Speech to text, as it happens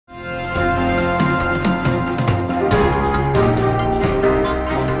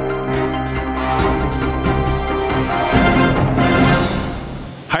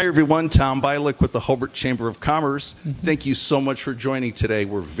everyone, Tom Bialik with the Hobart Chamber of Commerce. Thank you so much for joining today.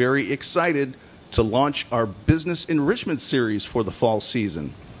 We're very excited to launch our Business Enrichment series for the fall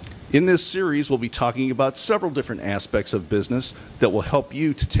season. In this series, we'll be talking about several different aspects of business that will help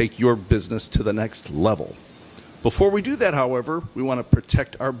you to take your business to the next level. Before we do that, however, we want to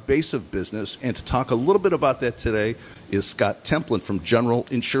protect our base of business, and to talk a little bit about that today is Scott Templin from General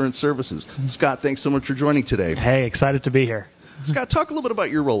Insurance Services. Scott, thanks so much for joining today. Hey, excited to be here. Scott, talk a little bit about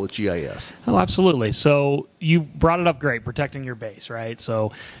your role at GIS. Oh, absolutely. So you brought it up great, protecting your base, right?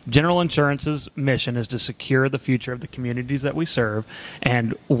 So General Insurance's mission is to secure the future of the communities that we serve.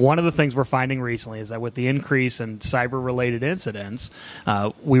 And one of the things we're finding recently is that with the increase in cyber-related incidents,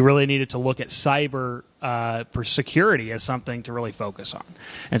 we really needed to look at cyber for security as something to really focus on.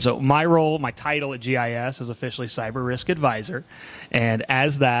 And so my role, my title at GIS is officially Cyber Risk Advisor. And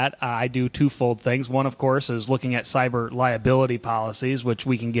as that, I do twofold things. One, of course, is looking at cyber liability policies, which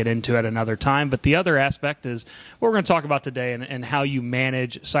we can get into at another time. But the other aspect is what we're going to talk about today, and how you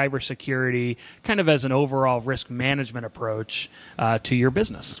manage cybersecurity kind of as an overall risk management approach to your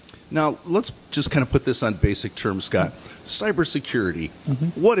business. Now, let's just kind of put this on basic terms, Scott. Cybersecurity,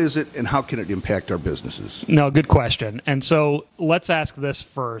 what is it and how can it impact our businesses? No, good question. And so let's ask this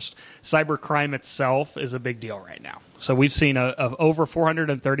first. Cybercrime itself is a big deal right now. So we've seen a over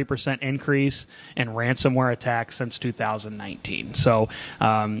 430% increase in ransomware attacks since 2019. So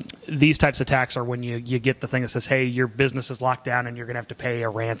these types of attacks are when you get the thing that says, hey, your business is locked down and you're going to have to pay a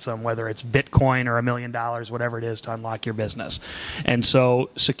ransom, whether it's Bitcoin or $1 million, whatever it is, to unlock your business. And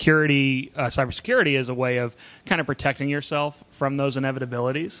so security, cybersecurity is a way of kind of protecting yourself from those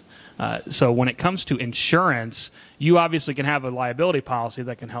inevitabilities. So when it comes to insurance, you obviously can have a liability policy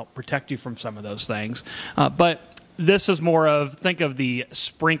that can help protect you from some of those things. But this is more of, think of the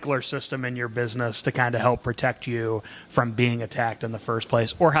sprinkler system in your business to kind of help protect you from being attacked in the first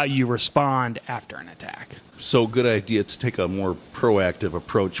place, or how you respond after an attack. So good idea to take a more proactive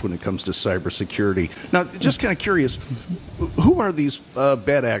approach when it comes to cybersecurity. Now, just kind of curious, who are these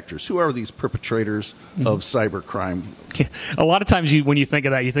bad actors? Who are these perpetrators of cybercrime? A lot of times when you think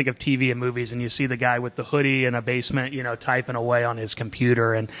of that, you think of TV and movies, and you see the guy with the hoodie in a basement, typing away on his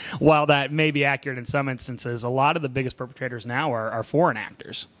computer. And while that may be accurate in some instances, a lot of the biggest perpetrators now are foreign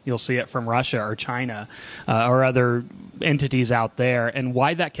actors. You'll see it from Russia or China or other entities out there. And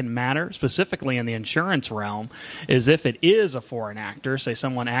why that can matter, specifically in the insurance realm, is if it is a foreign actor, say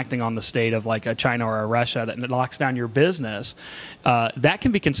someone acting on the state of like a China or a Russia that locks down your business, that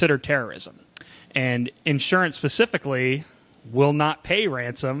can be considered terrorism. And insurance specifically will not pay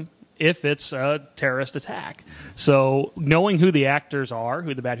ransom if it's a terrorist attack. So knowing who the actors are,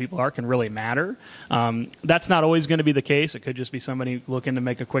 who the bad people are, can really matter. That's not always going to be the case. It could just be somebody looking to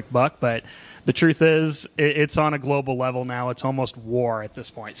make a quick buck. But the truth is, it's on a global level now. It's almost war at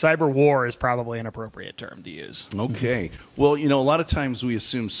this point. Cyber war is probably an appropriate term to use. Okay. Well, a lot of times we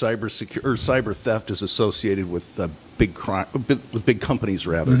assume cyber theft is associated with big crime, with big companies,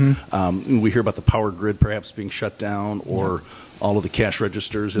 rather. We hear about the power grid perhaps being shut down, or all of the cash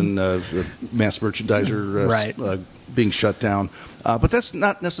registers and mass merchandiser being shut down. But that's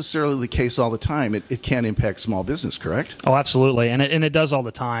not necessarily the case all the time. It can impact small business, correct? Oh, absolutely. And it does all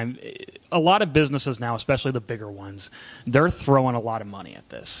the time. A lot of businesses now, especially the bigger ones, they're throwing a lot of money at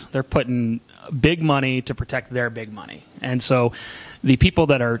this. They're putting big money to protect their big money. And so the people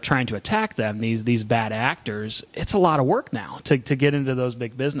that are trying to attack them, these bad actors, it's a lot of work now to get into those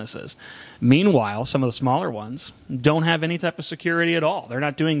big businesses. Meanwhile, some of the smaller ones don't have any type of security at all. They're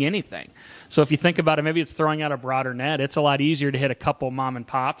not doing anything. So if you think about it, maybe it's throwing out a broader net. It's a lot easier to hit a couple mom and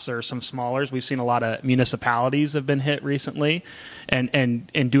pops or some smallers. We've seen a lot of municipalities have been hit recently,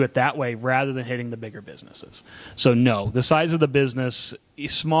 and do it that way rather than hitting the bigger businesses. So no, the size of the business,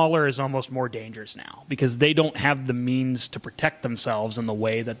 smaller is almost more dangerous now because they don't have the means to protect themselves in the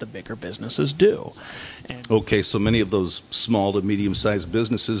way that the bigger businesses do. Okay, so many of those small to medium-sized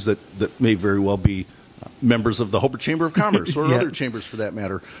businesses that may very well be members of the Hobart Chamber of Commerce or other chambers for that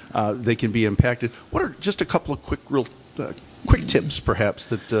matter, they can be impacted. What are just a couple of quick tips, perhaps,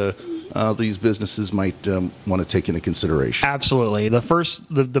 that these businesses might want to take into consideration? Absolutely.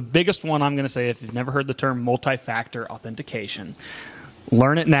 The biggest one I'm going to say, if you've never heard the term multi-factor authentication,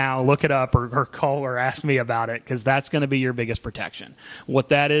 learn it now, look it up, or call or ask me about it, because that's going to be your biggest protection. What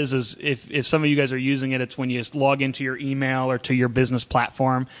that is if some of you guys are using it, it's when you just log into your email or to your business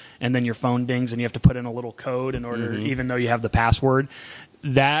platform, and then your phone dings, and you have to put in a little code in order, even though you have the password.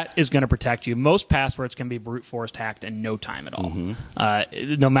 that is going to protect you. Most passwords can be brute force hacked in no time at all.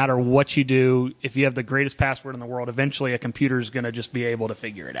 No matter what you do, if you have the greatest password in the world, eventually a computer is going to just be able to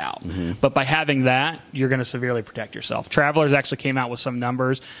figure it out. But by having that, you're going to severely protect yourself. Travelers actually came out with some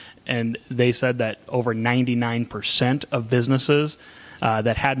numbers, and they said that over 99% of businesses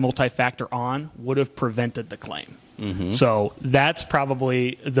that had multi-factor on would have prevented the claim. So that's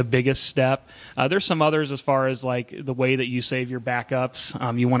probably the biggest step. There's some others as far as like the way that you save your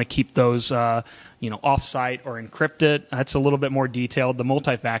backups. You want to keep those off-site or encrypted. That's a little bit more detailed. The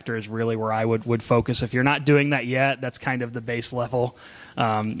multi-factor is really where I would focus. If you're not doing that yet, that's kind of the base level.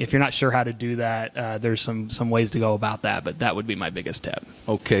 If you're not sure how to do that, there's some ways to go about that, but that would be my biggest tip.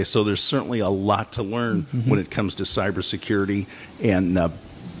 Okay, so there's certainly a lot to learn when it comes to cybersecurity, and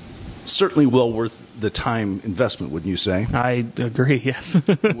certainly well worth the time investment, wouldn't you say? I agree, yes.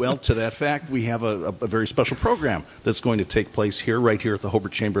 Well, to that fact, we have a very special program that's going to take place right here at the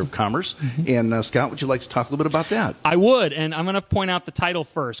Hobart Chamber of Commerce. And Scott, would you like to talk a little bit about that? I would, and I'm going to point out the title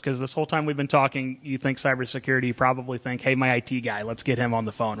first, because this whole time we've been talking, you think cybersecurity, you probably think, hey, my IT guy, let's get him on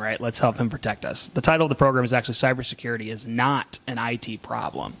the phone, right? Let's help him protect us. The title of the program is actually Cybersecurity is Not an IT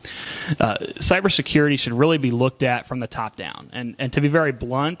Problem. Cybersecurity should really be looked at from the top down. And to be very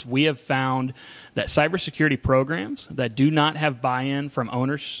blunt, we have found that cybersecurity programs that do not have buy-in from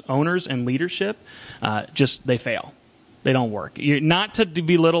owners and leadership, they fail. They don't work. Not to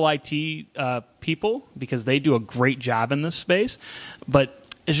belittle IT people, because they do a great job in this space, but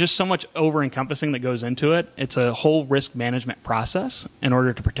it's just so much over-encompassing that goes into it. It's a whole risk management process in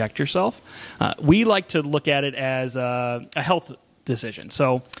order to protect yourself. We like to look at it as a health decision.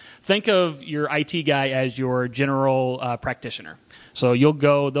 So think of your IT guy as your general practitioner. So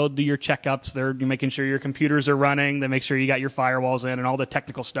they'll do your checkups. They're making sure your computers are running. They make sure you got your firewalls in and all the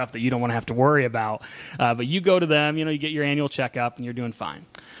technical stuff that you don't want to have to worry about. But you go to them, you get your annual checkup, and you're doing fine.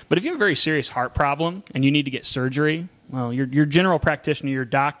 But if you have a very serious heart problem and you need to get surgery, well, your general practitioner, your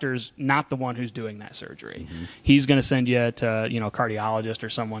doctor's not the one who's doing that surgery. He's going to send you to a cardiologist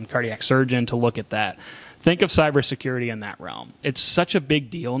or cardiac surgeon to look at that. Think of cybersecurity in that realm. It's such a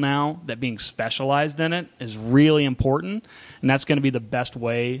big deal now that being specialized in it is really important, and that's going to be the best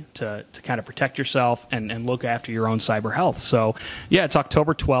way to kind of protect yourself and look after your own cyber health. So, yeah, it's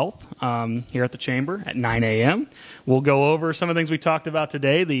October 12th here at the Chamber at 9 a.m. We'll go over some of the things we talked about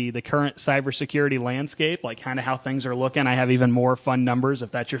today, the current cybersecurity landscape, like kind of how things are looking. I have even more fun numbers,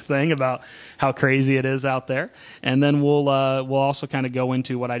 if that's your thing, about how crazy it is out there. And then we'll also kind of go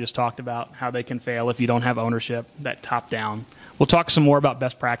into what I just talked about, how they can fail if you don't have ownership, that top down. We'll talk some more about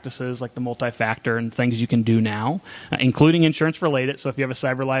best practices like the multi-factor and things you can do now, including insurance related. So if you have a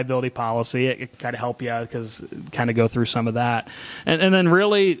cyber liability policy, it can kind of help you kind of go through some of that. And then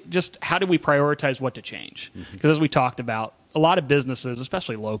really just how do we prioritize what to change? Because as we talked about, a lot of businesses,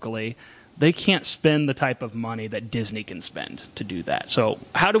 especially locally, they can't spend the type of money that Disney can spend to do that. So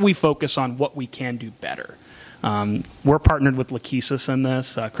how do we focus on what we can do better? We're partnered with Lachesis in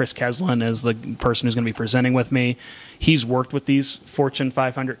this. Chris Keslin is the person who's going to be presenting with me. He's worked with these Fortune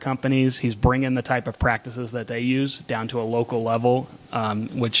 500 companies. He's bringing the type of practices that they use down to a local level,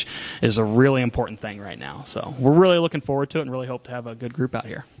 which is a really important thing right now. So we're really looking forward to it and really hope to have a good group out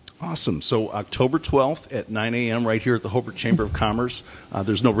here. Awesome. So October 12th at 9 a.m. right here at the Hobart Chamber of Commerce.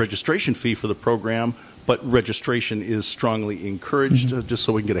 There's no registration fee for the program, but registration is strongly encouraged just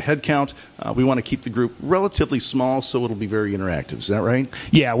so we can get a head count. We want to keep the group relatively small, so it'll be very interactive. Is that right?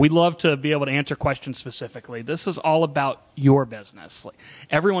 Yeah, we'd love to be able to answer questions specifically. This is all about your business.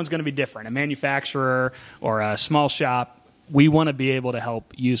 Everyone's going to be different. A manufacturer or a small shop, we want to be able to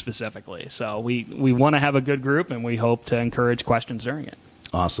help you specifically. So we want to have a good group, and we hope to encourage questions during it.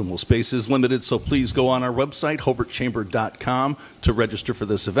 Awesome. Well, space is limited, so please go on our website, hobartchamber.com, to register for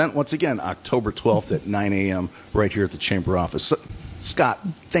this event. Once again, October 12th at 9 a.m. right here at the Chamber office. So, Scott,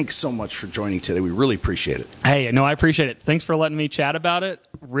 thanks so much for joining today. We really appreciate it. Hey, no, I appreciate it. Thanks for letting me chat about it.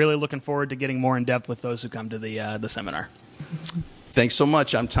 Really looking forward to getting more in-depth with those who come to the seminar. Thanks so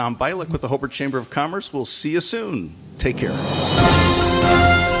much. I'm Tom Bialik with the Hobart Chamber of Commerce. We'll see you soon. Take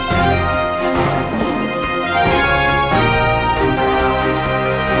care.